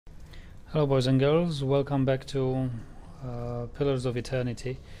Hello boys and girls, welcome back to Pillars of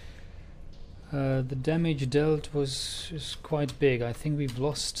Eternity. The damage dealt is quite big. I think we've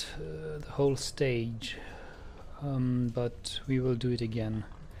lost the whole stage, but we will do it again.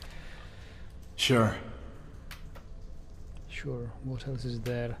 Sure. Sure, what else is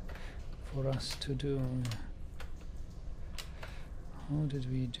there for us to do? How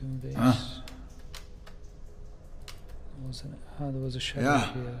did we do this? There was a shadow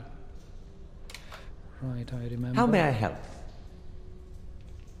here. Right, I remember. How may I help?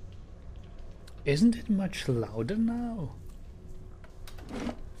 Isn't it much louder now?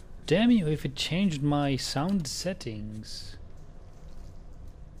 Damn you, if it changed my sound settings.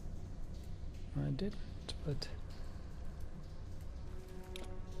 I didn't, but...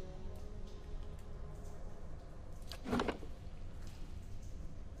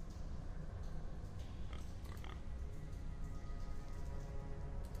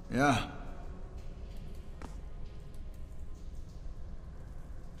 Yeah.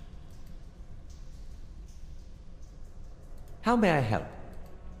 How may I help?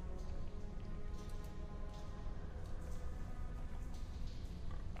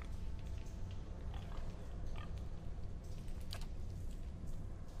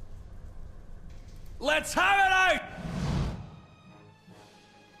 Let's have it out!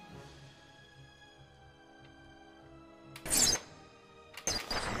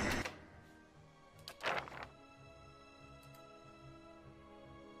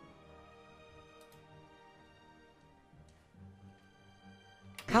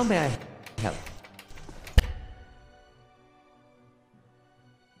 How may I help?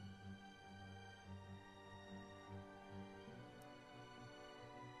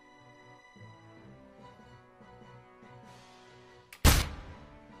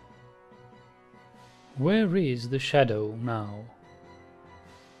 Where is the shadow now?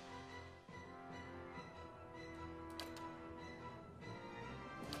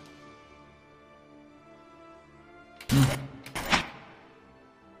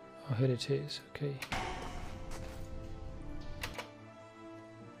 Oh, here it is, okay.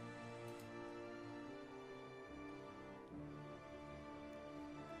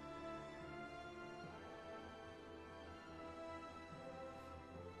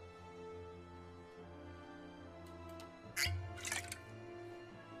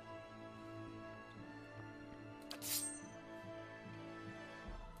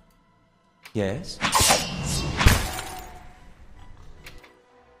 Yes?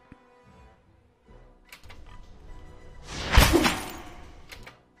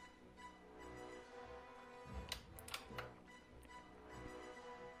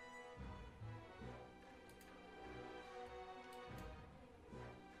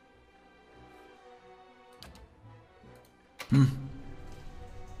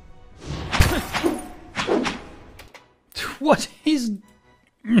 What is...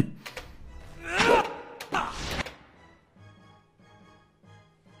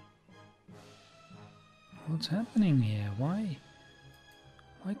 What's happening here? Why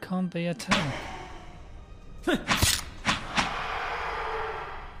can't they attack?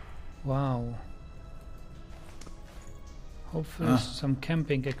 Wow. Hopefully some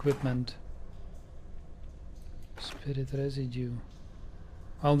camping equipment. Spirit residue.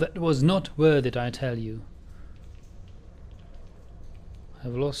 Oh, that was not worth it, I tell you.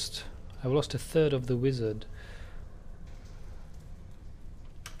 I've lost a third of the wizard.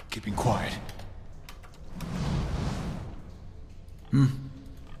 Keeping quiet.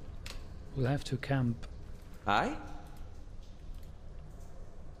 We'll have to camp. I?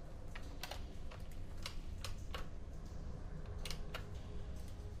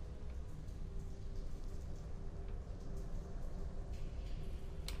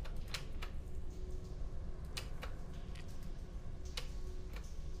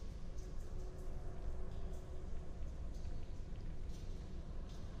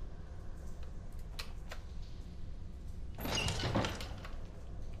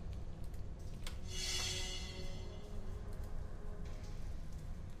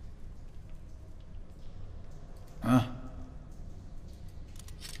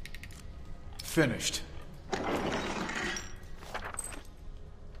 Finished.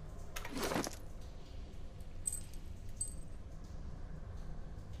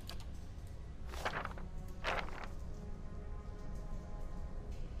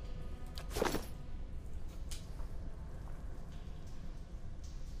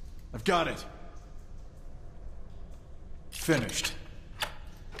 I've got it. Finished.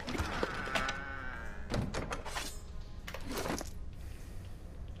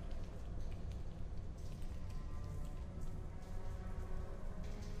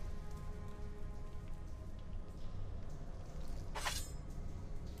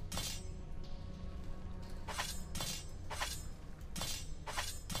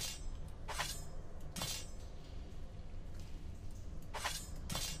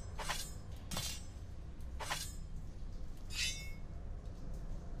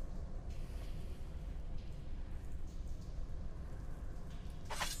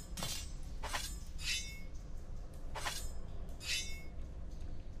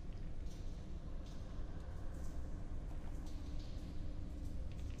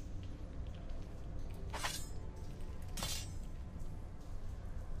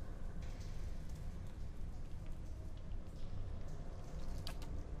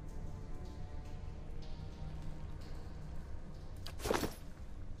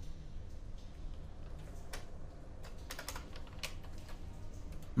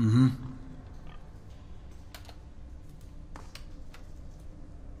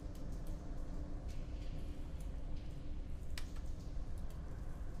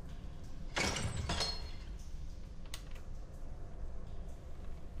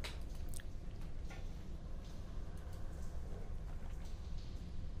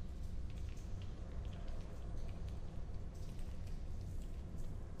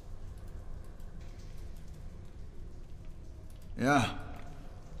 Yeah.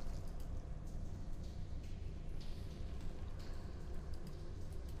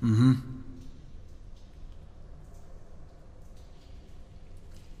 Mm-hmm.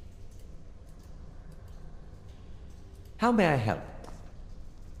 How may I help?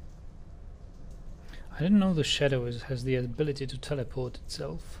 I didn't know the shadow has the ability to teleport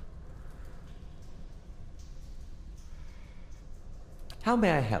itself. How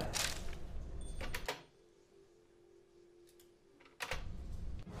may I help?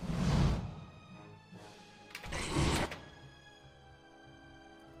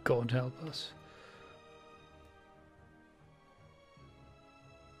 God help us.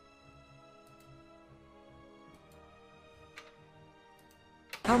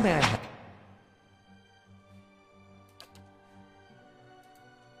 How may I help?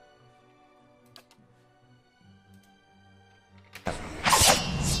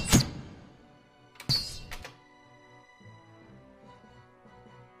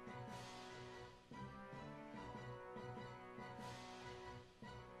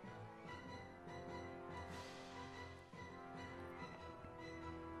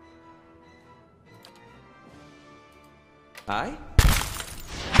 I?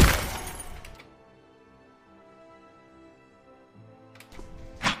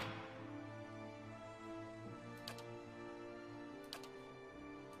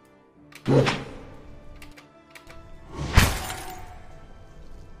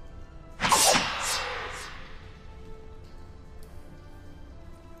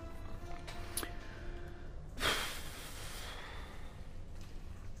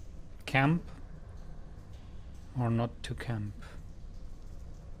 Camp or not to camp?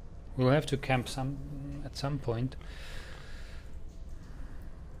 We'll have to camp at some point.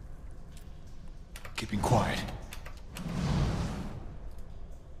 Keeping quiet.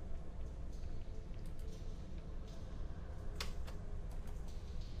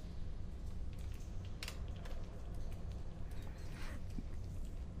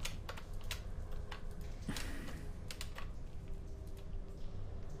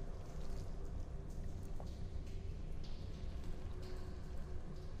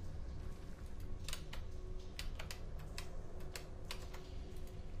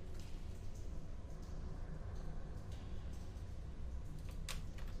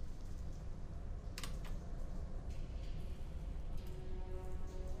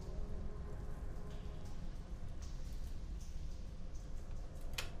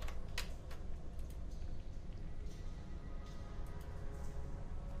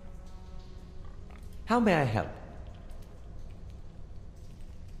 How may I help?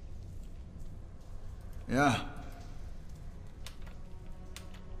 Yeah.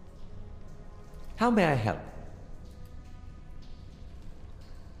 How may I help?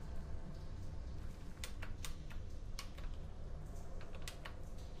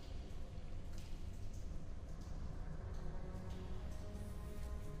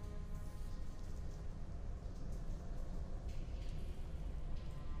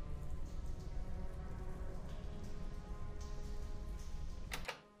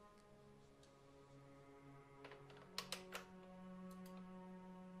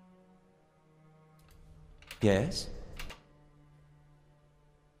 Yes?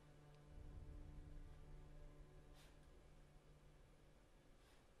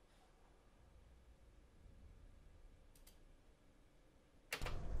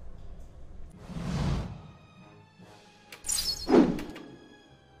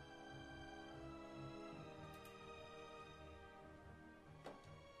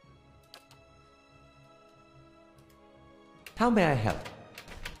 How may I help?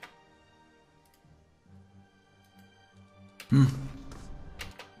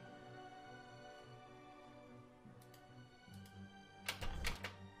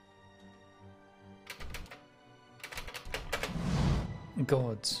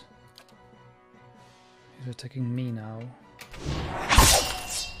 Gods. He's attacking me now.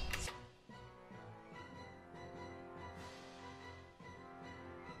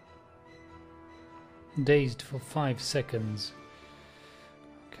 Dazed for 5 seconds.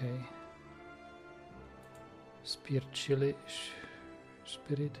 Okay. Spirit.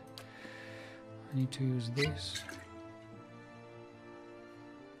 I need to use this.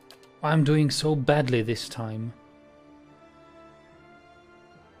 I'm doing so badly this time.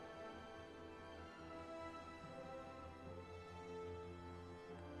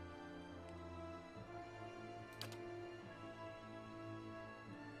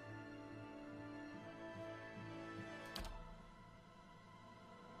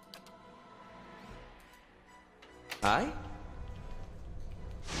 I?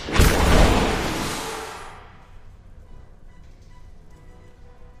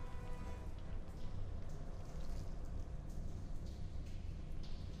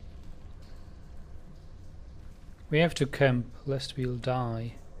 We have to camp, lest we'll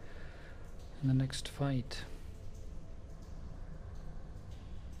die in the next fight.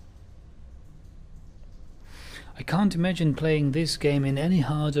 I can't imagine playing this game in any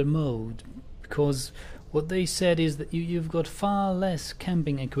harder mode, because what they said is that you've got far less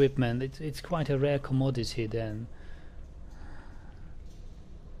camping equipment. It's quite a rare commodity then.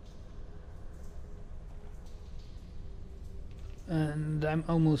 And I'm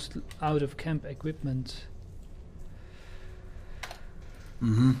almost out of camp equipment.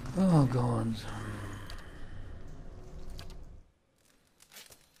 Oh god.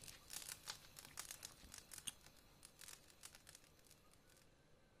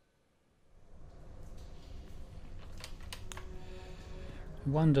 I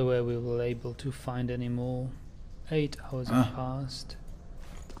wonder where we will be able to find any more. 8 hours have passed.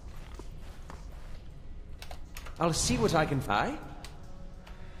 I'll see what I can find.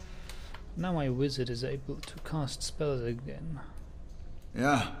 Now my wizard is able to cast spells again.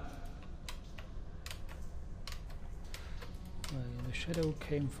 Yeah. Well, the shadow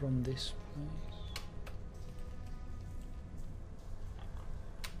came from this place.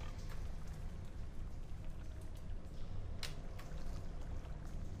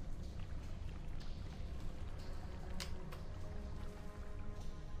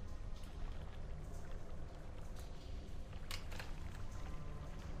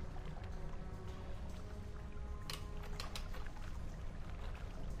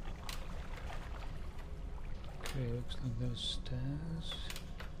 Okay, looks like those stairs.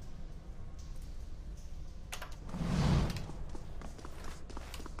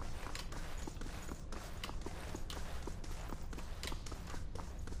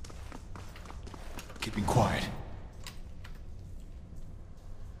 Keeping quiet.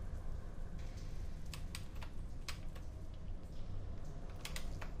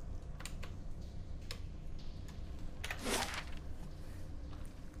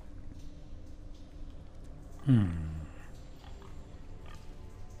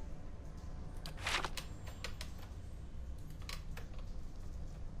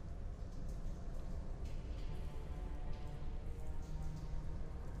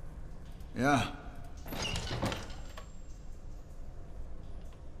 Yeah.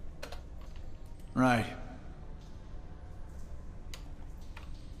 Right.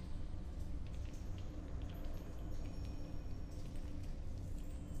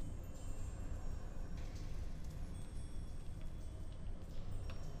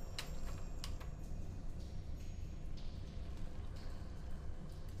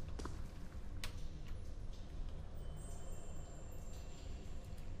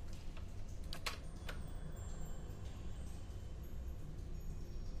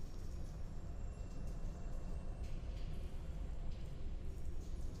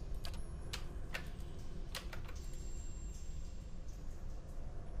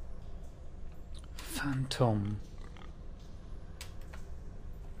 Phantom.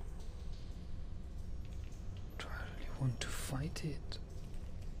 Do I really want to fight it?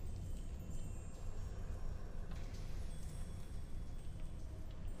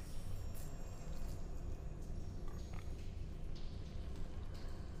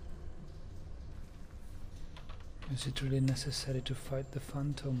 Is it really necessary to fight the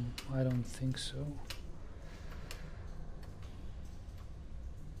Phantom? I don't think so.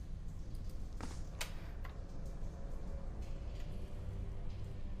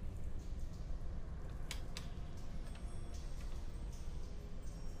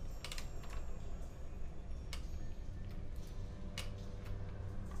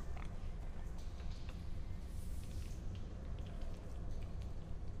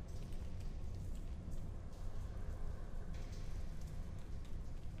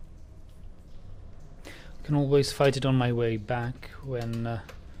 Can always fight it on my way back when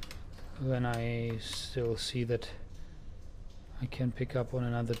I still see that I can pick up on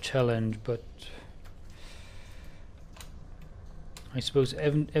another challenge, but I suppose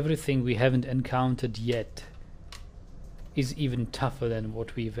everything we haven't encountered yet is even tougher than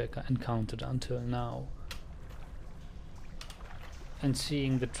what we've encountered until now. And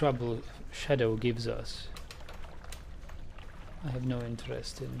seeing the trouble Shadow gives us, I have no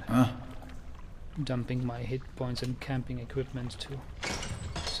interest in dumping my hit points and camping equipment to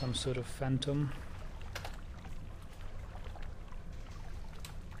some sort of phantom.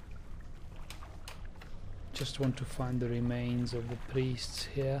 Just want to find the remains of the priests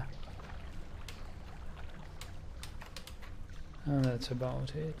here. And that's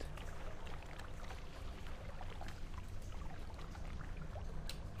about it.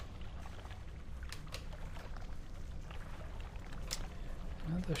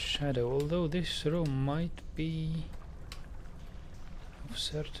 Another shadow, although this room might be of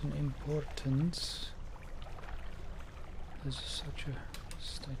certain importance. There's such a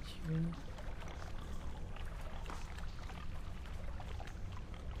statue.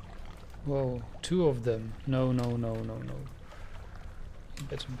 Whoa, two of them. No, no, no, no, no. You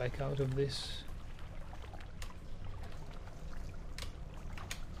better back out of this.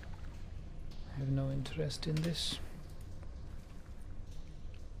 I have no interest in this.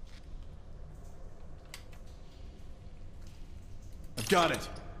 I've got it.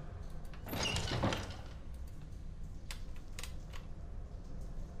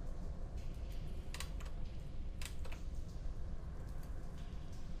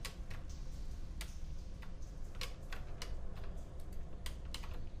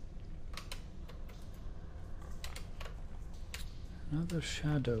 Another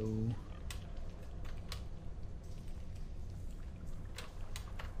shadow.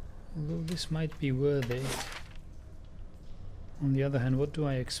 Although this might be worthy. On the other hand, what do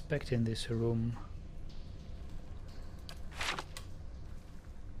I expect in this room?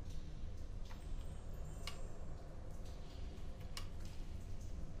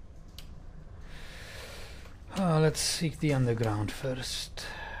 Let's seek the underground first.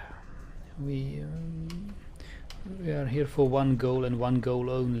 We are here for one goal and one goal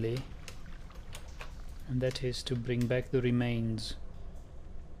only, and that is to bring back the remains.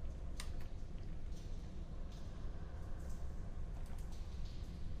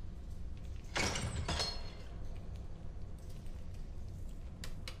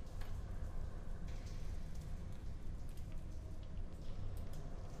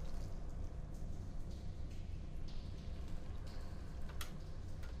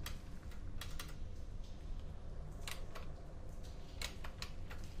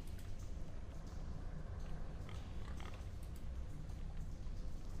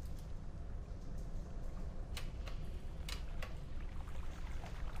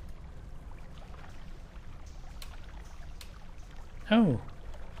 Oh,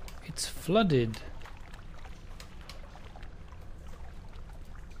 it's flooded.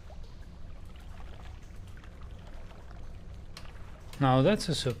 Now that's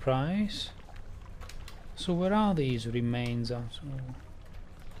a surprise. So where are these remains after all?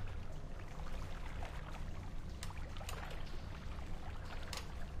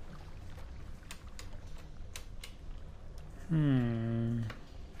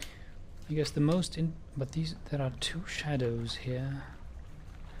 I guess the most but there are two shadows here.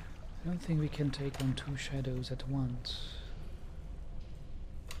 I don't think we can take on two shadows at once.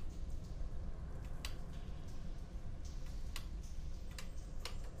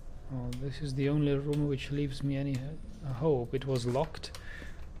 Oh, this is the only room which leaves me any hope. It was locked,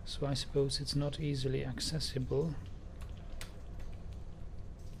 so I suppose it's not easily accessible.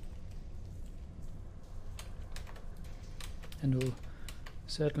 And will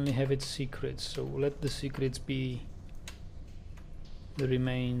certainly have its secrets, so let the secrets be the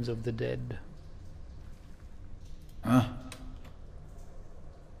remains of the dead. Huh?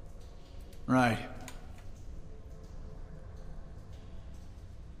 Right.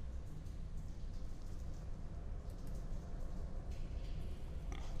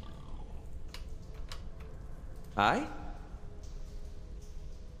 Aye?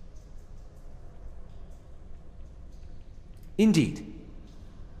 Indeed.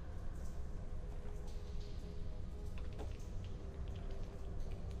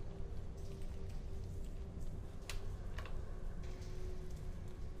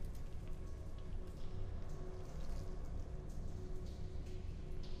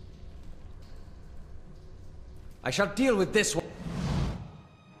 I shall deal with this one.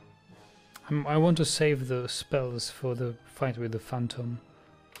 I want to save the spells for the fight with the phantom.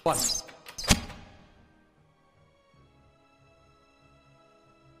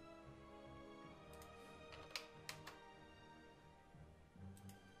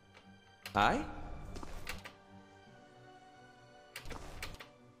 Aye?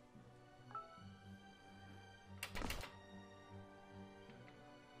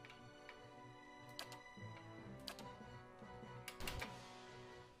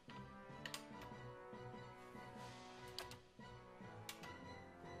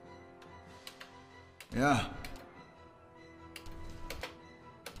 Yeah.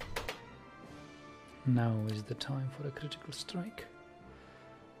 Now is the time for a critical strike.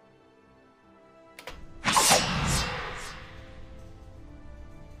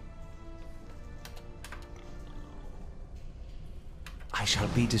 I shall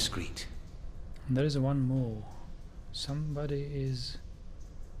be discreet. And there is one more. Somebody is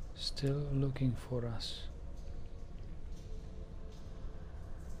still looking for us.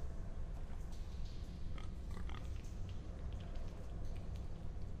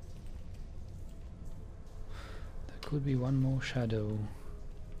 could be one more shadow.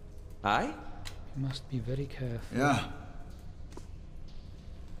 Aye? You must be very careful. Yeah.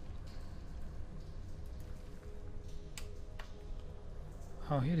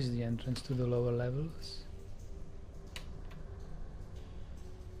 Oh, here is the entrance to the lower levels.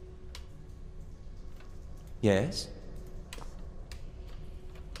 Yes?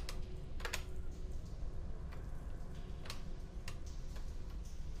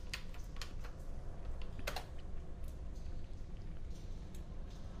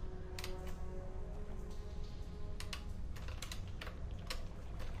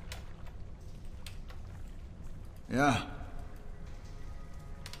 Yeah.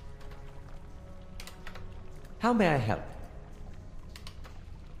 How may I help?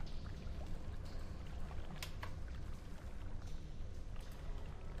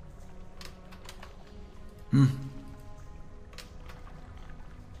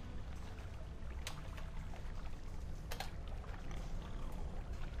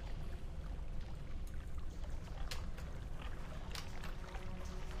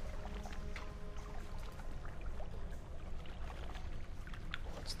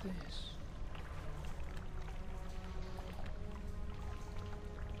 What's this?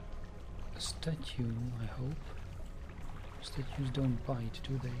 A statue, I hope. Statues don't bite,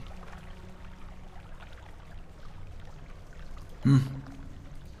 do they?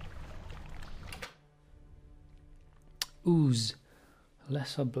 Ooze.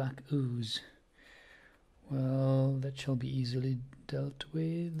 Lesser black ooze. Well, that shall be easily dealt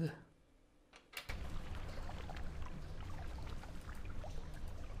with.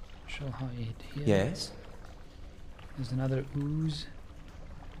 Shall hide here. Yes? There's another ooze.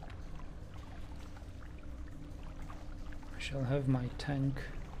 I shall have my tank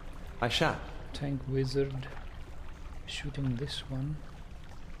I shall. wizard shooting this one.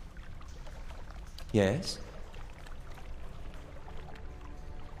 Yes?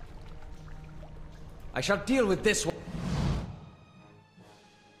 I shall deal with this one.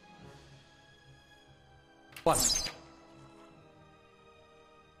 What?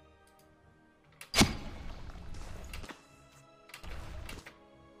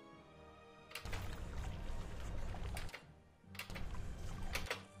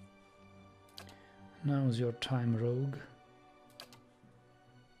 Now's your time, rogue.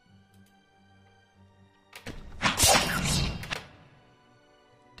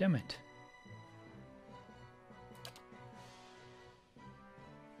 Damn it.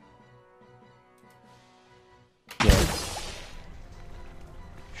 Yes?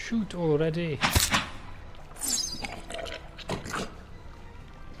 Shoot already.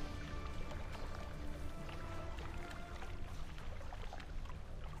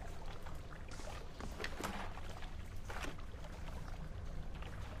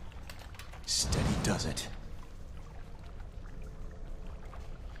 Steady does it.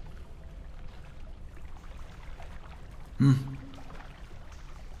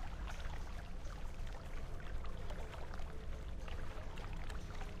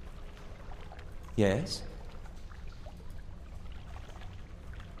 Yes?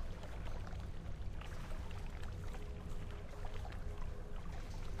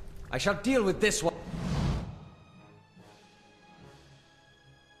 I shall deal with this one.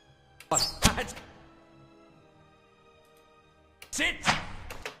 What? Sit!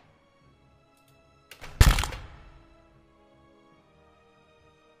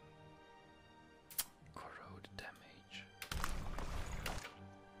 Corrode damage.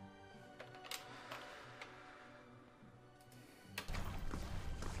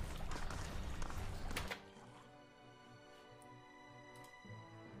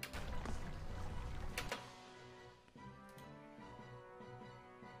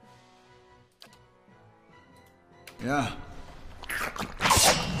 Yeah.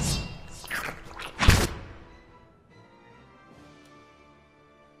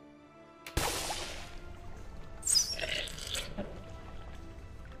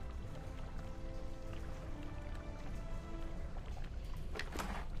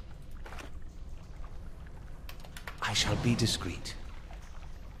 I shall be discreet.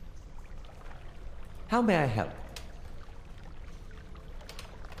 How may I help?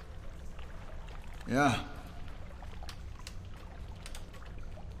 Yeah.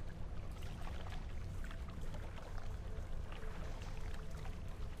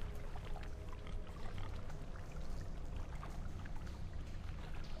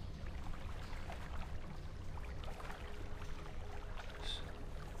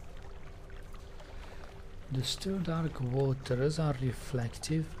 The still dark waters are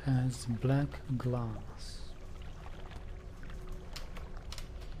reflective as black glass.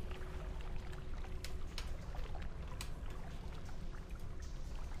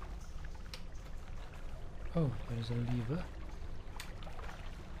 Oh, there's a lever.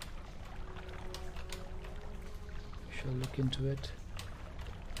 Shall look into it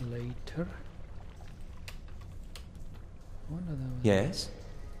later. One of those. Yes?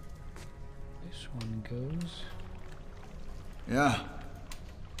 This one goes. Yeah.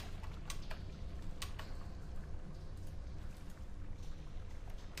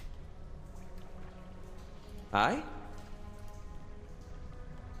 Aye?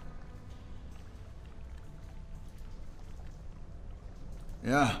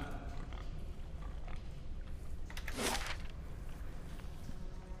 Yeah.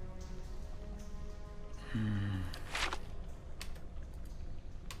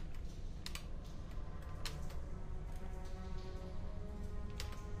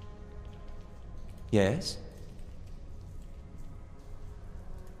 Yes?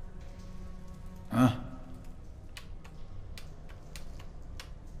 Huh?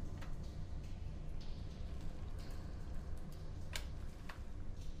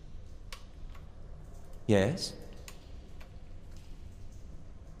 Yes?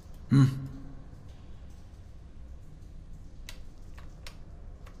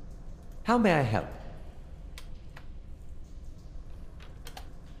 How may I help?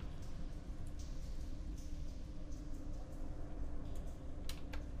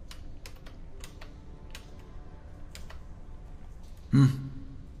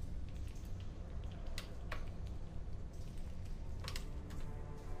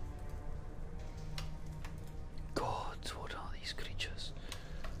 God, what are these creatures?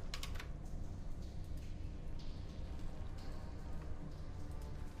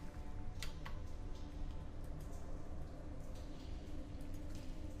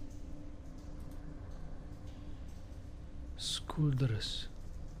 Skuldrus.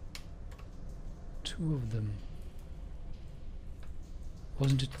 Two of them.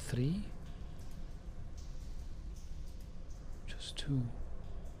 Wasn't it three? Just two.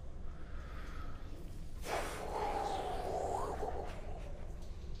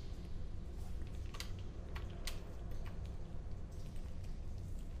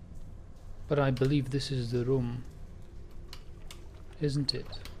 But I believe this is the room, isn't it?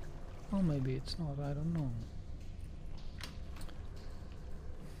 Or maybe it's not, I don't know.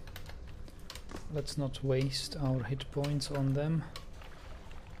 Let's not waste our hit points on them.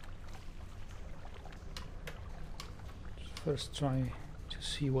 First try to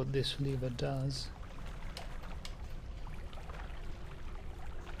see what this lever does.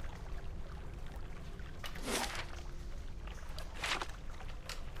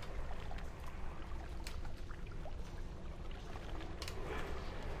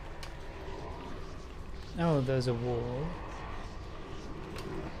 Oh, there's a wall.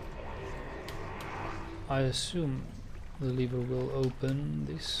 I assume the lever will open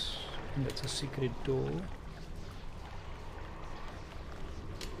this, and that's a secret door.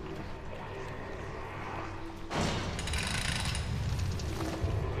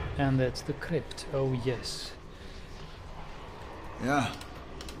 And that's the crypt. Oh yes. Yeah.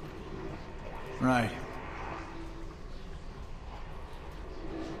 Right.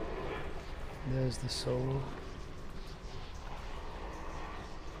 There's the soul.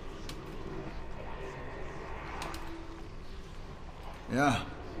 Yeah.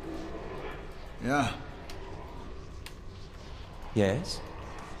 Yeah. Yes?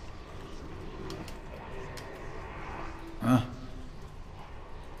 Huh?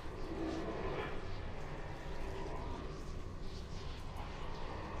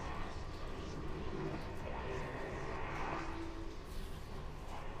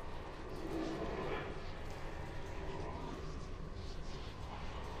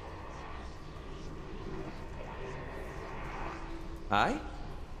 Aye?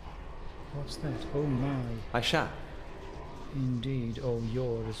 What's that? Oh my. I shall. Indeed. Oh,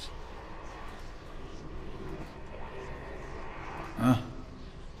 yours. Huh?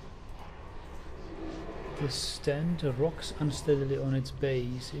 The stand rocks unsteadily on its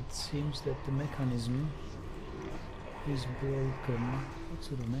base. It seems that the mechanism is broken. What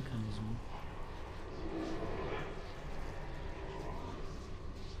sort of mechanism?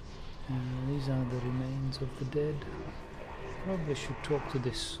 These are the remains of the dead. Probably should talk to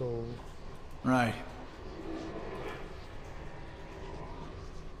this soul. Right.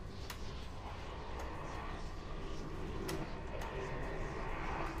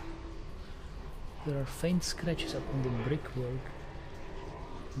 There are faint scratches upon the brickwork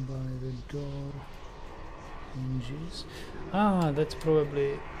by the door hinges. Ah, that's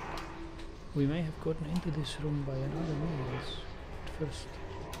probably... We may have gotten into this room by another means at first.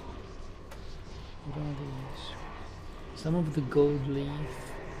 What are these? Some of the gold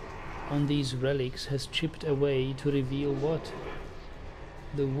leaf on these relics has chipped away to reveal what?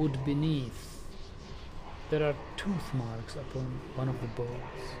 The wood beneath. There are tooth marks upon one of the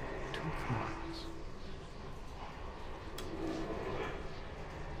bones. Tooth marks.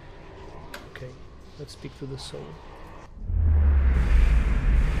 Okay, let's speak to the soul.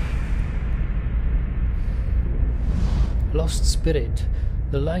 Lost spirit,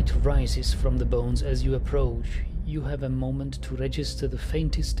 the light rises from the bones as you approach. You have a moment to register the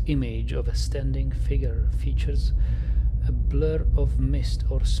faintest image of a standing figure. Features a blur of mist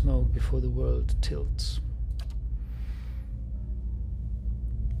or smoke before the world tilts.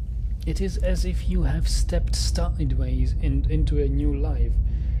 It is as if you have stepped sideways into a new life.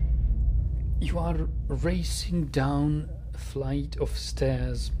 You are racing down a flight of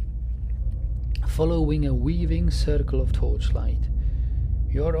stairs, following a weaving circle of torchlight.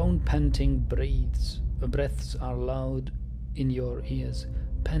 Your own panting breaths are loud in your ears.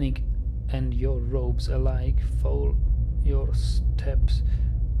 Panic and your robes alike foul your steps,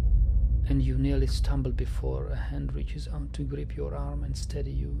 and you nearly stumble before a hand reaches out to grip your arm and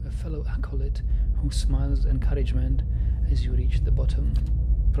steady you, a fellow acolyte who smiles encouragement as you reach the bottom.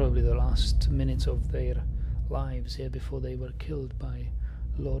 Probably the last minutes of their lives here before they were killed by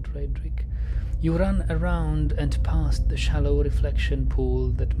Lord Redrick. You run around and past the shallow reflection pool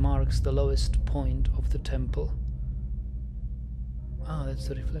that marks the lowest point of the temple. Ah, that's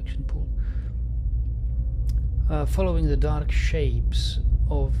the reflection pool. Following the dark shapes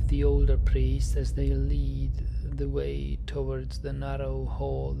of the older priests as they lead the way towards the narrow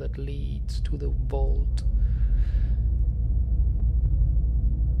hall that leads to the vault.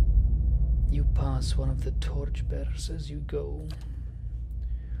 You pass one of the torchbearers as you go.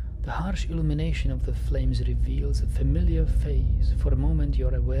 The harsh illumination of the flames reveals a familiar face. For a moment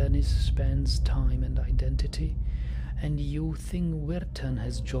your awareness spans time and identity, and you think Wirtan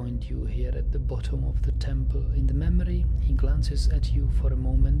has joined you here at the bottom of the temple. In the memory, he glances at you for a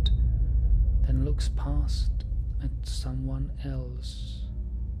moment, then looks past at someone else.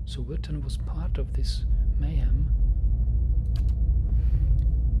 So Wirtan was part of this mayhem.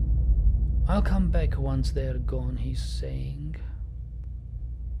 I'll come back once they're gone, he's saying.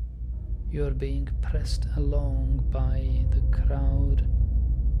 You're being pressed along by the crowd,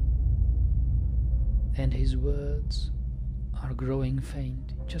 and his words are growing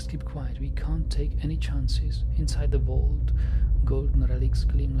faint. Just keep quiet, we can't take any chances. Inside the vault, golden relics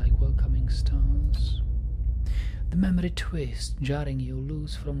gleam like welcoming stars. The memory twists, jarring you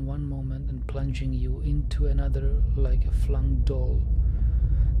loose from one moment and plunging you into another like a flung doll.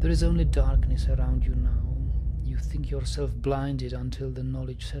 There is only darkness around you now. You think yourself blinded until the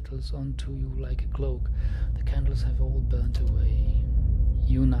knowledge settles onto you like a cloak. The candles have all burnt away.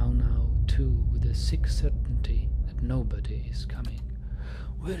 You now know, too, with a sick certainty that nobody is coming.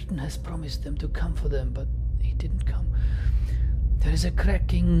 Wirtan has promised them to come for them, but he didn't come. There is a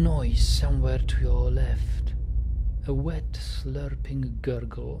cracking noise somewhere to your left. A wet, slurping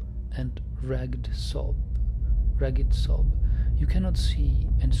gurgle and ragged sob. You cannot see,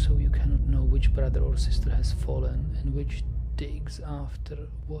 and so you cannot know which brother or sister has fallen, and which digs after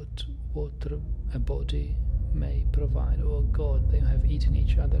what water a body may provide. Oh God, they have eaten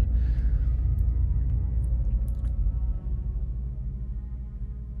each other.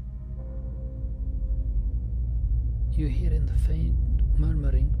 You hear in the faint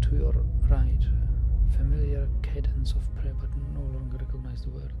murmuring to your right, familiar cadence of prayer, but no longer recognize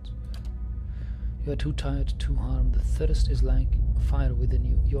the words. You are too tired to harm. The thirst is like fire within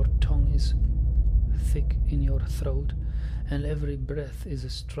you. Your tongue is thick in your throat, and every breath is a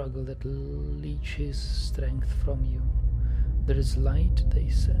struggle that leaches strength from you. There is light, they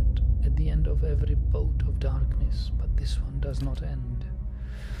said, at the end of every boat of darkness, but this one does not end.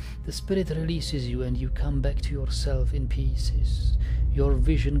 The spirit releases you, and you come back to yourself in pieces. Your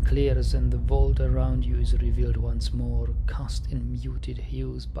vision clears, and the vault around you is revealed once more, cast in muted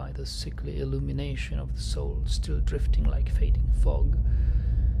hues by the sickly illumination of the soul, still drifting like fading fog.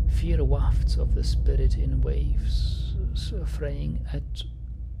 Fear wafts of the spirit in waves, fraying at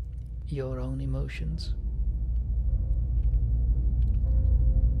your own emotions.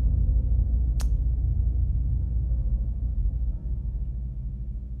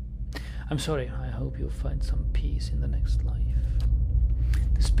 I'm sorry, I hope you'll find some peace in the next life.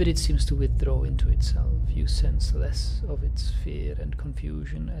 The spirit seems to withdraw into itself. You sense less of its fear and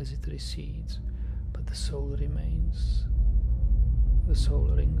confusion as it recedes, but the soul remains. The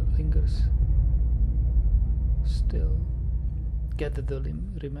soul lingers. Still, gather the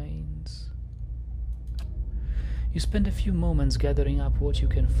remains. You spend a few moments gathering up what you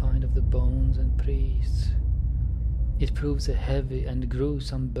can find of the bones and priests. It proves a heavy and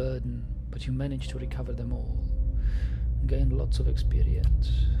gruesome burden, but you manage to recover them all. Gain lots of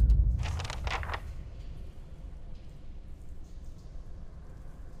experience.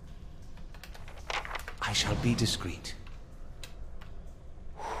 I shall be discreet.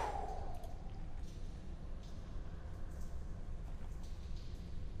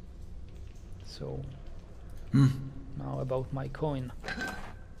 So, now about my coin.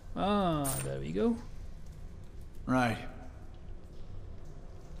 Ah, there we go. Right.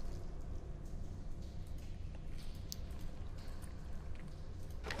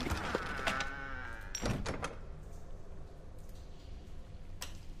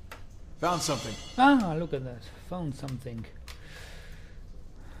 Found something. Ah, look at that. Found something.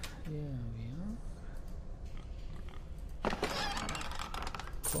 Here we are.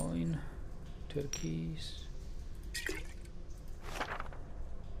 Coin. Turkeys.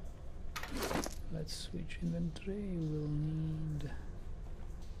 Let's switch inventory. We'll need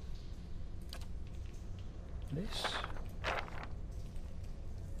this.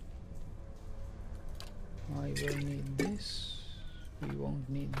 I will need this. We won't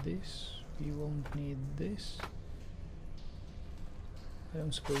need this. We won't need this. I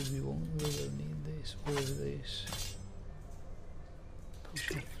don't suppose we will need this or this.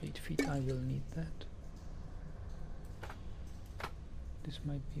 Potion of Fleet Feet, I will need that. This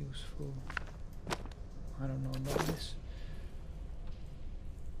might be useful. I don't know about this.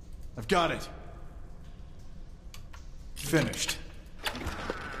 I've got it. Finished.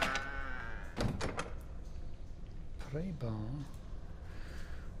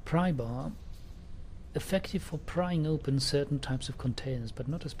 Pry bar. Effective for prying open certain types of containers, but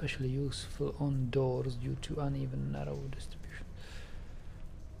not especially useful on doors due to uneven narrow distribution.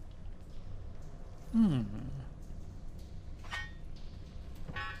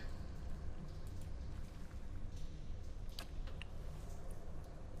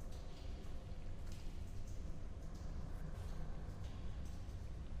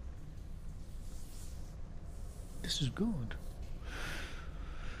 This is good.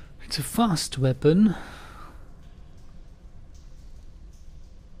 It's a fast weapon.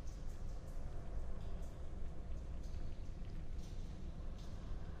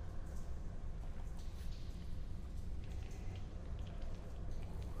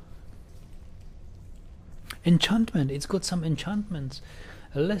 Enchantment. It's got some enchantments.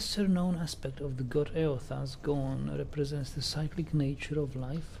 A lesser known aspect of the god Eothas gone represents the cyclic nature of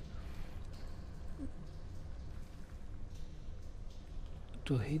life.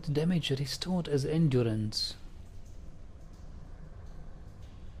 To hit damage restored as endurance.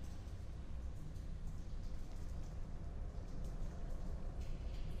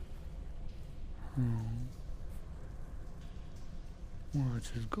 Well,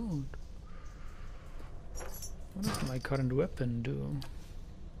 this is good. What does my current weapon do?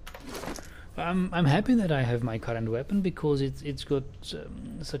 I'm happy that I have my current weapon because it's got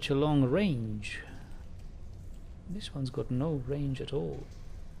such a long range. This one's got no range at all.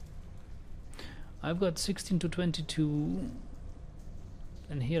 I've got 16 to 22,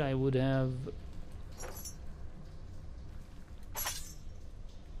 and here I would have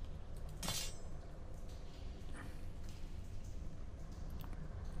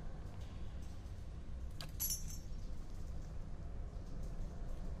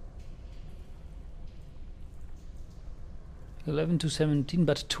 11 to 17,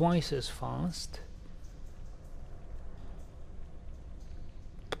 but twice as fast.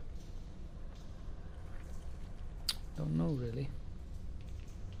 Don't know really.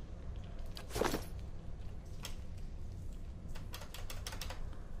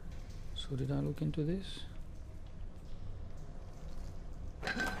 So did I look into this? I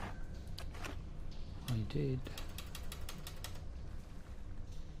did.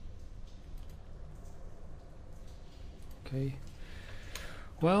 Okay.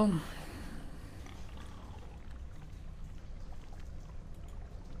 Well,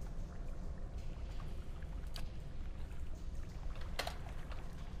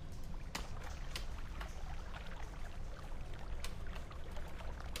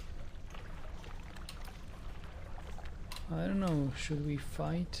 I don't know, should we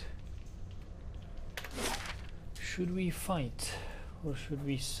fight? Should we fight? Or should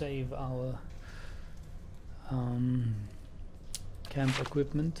we save our camp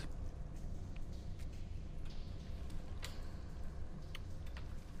equipment?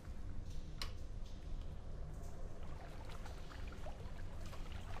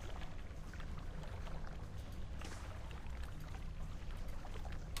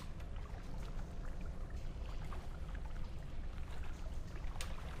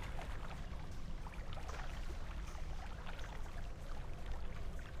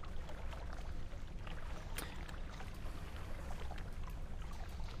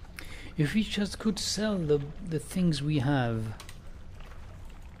 If we just could sell the things we have,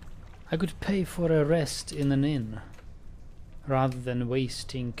 I could pay for a rest in an inn rather than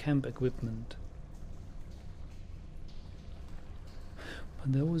wasting camp equipment.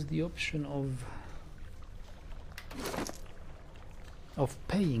 But there was the option of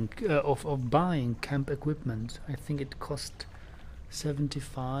buying camp equipment. I think it cost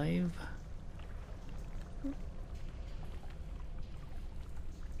 75.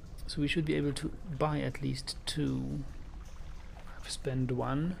 So we should be able to buy at least 2. I've spent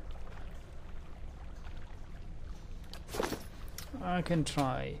 1. I can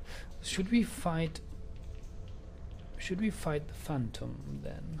try. Should we fight the Phantom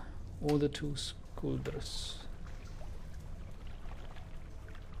then? Or the 2 Skulders?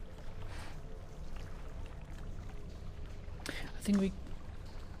 I think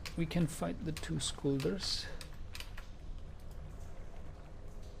we can fight the 2 Skulders.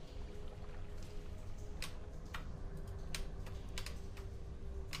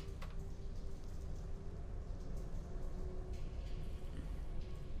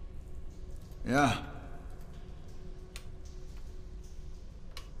 Yeah.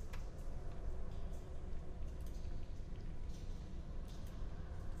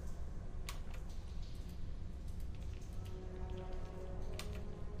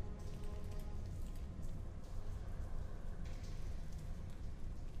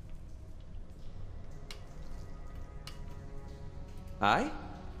 Aye?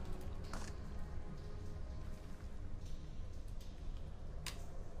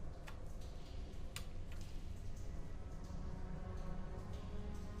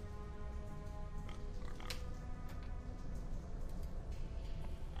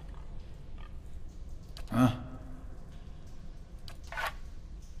 Huh?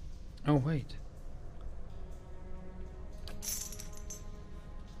 Oh wait.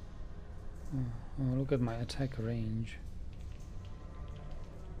 Oh, look at my attack range.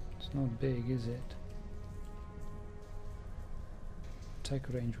 It's not big, is it? Attack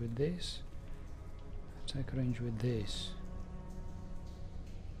range with this. Attack range with this.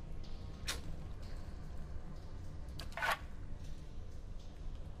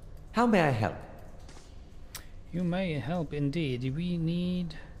 How may I help? You may help indeed. We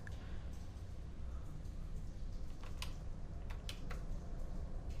need...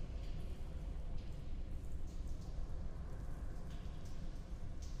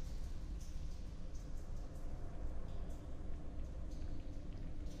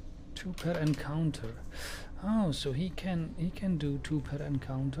 two per encounter. Oh, so he can do 2 per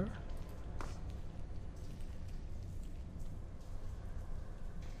encounter.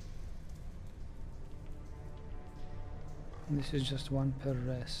 This is just 1 per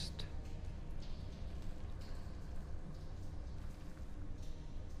rest.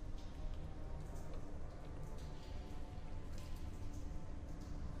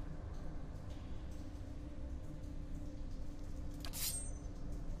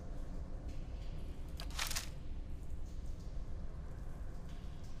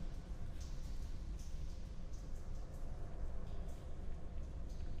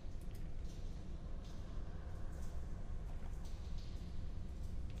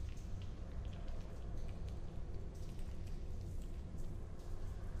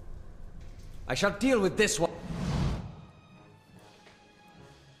 I shall deal with this one.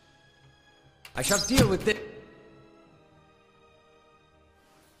 I shall deal with this.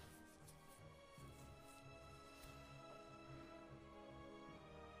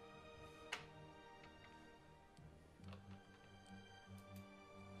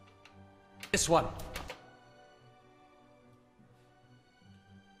 This one.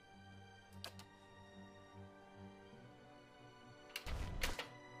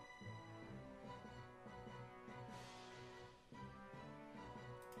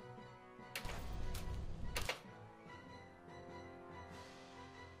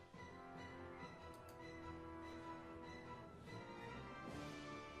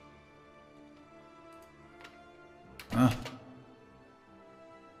 Huh?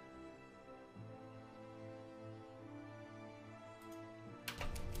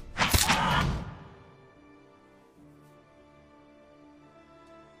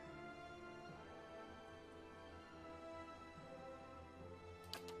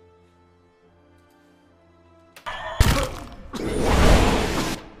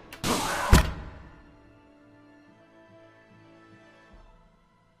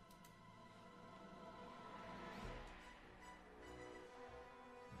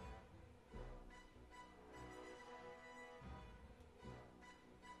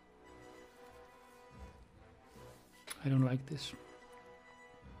 I don't like this.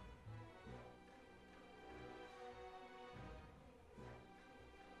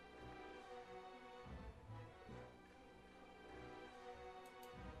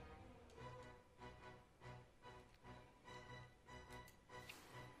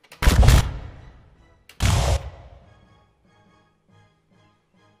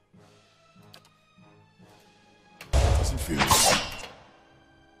 confused.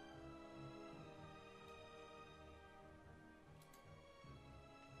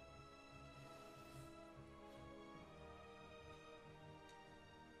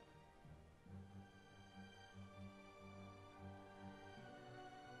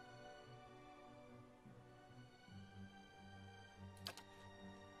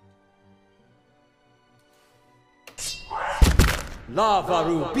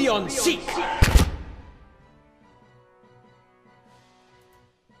 Lavaru, be on seek!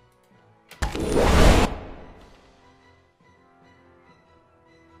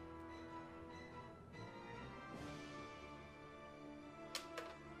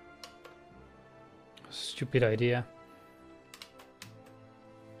 Stupid idea.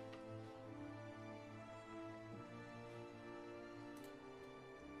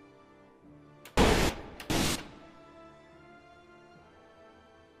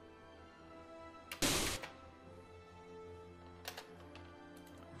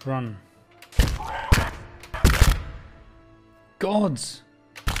 Run. Gods!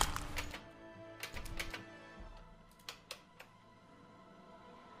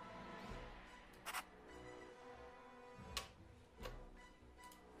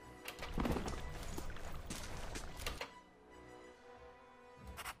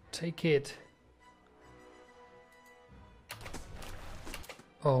 Take it.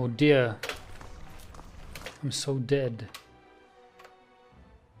 Oh dear. I'm so dead.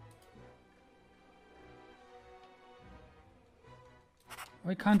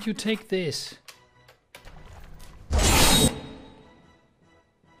 Why can't you take this?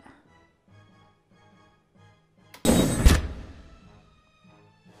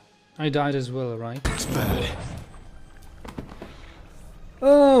 I died as well, right? It's bad.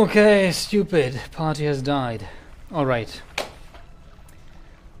 Okay, stupid. Party has died. Alright.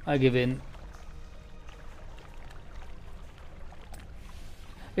 I give in.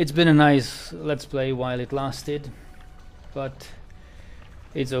 It's been a nice let's play while it lasted, but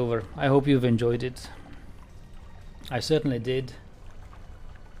it's over. I hope you've enjoyed it. I certainly did.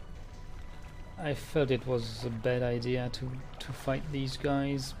 I felt it was a bad idea to fight these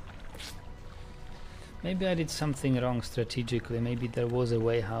guys. Maybe I did something wrong strategically. Maybe there was a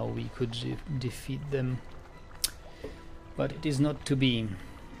way how we could defeat them. But it is not to be.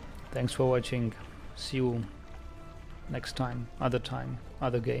 Thanks for watching. See you next time, other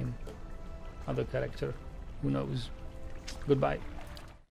game, other character. Who knows? Goodbye.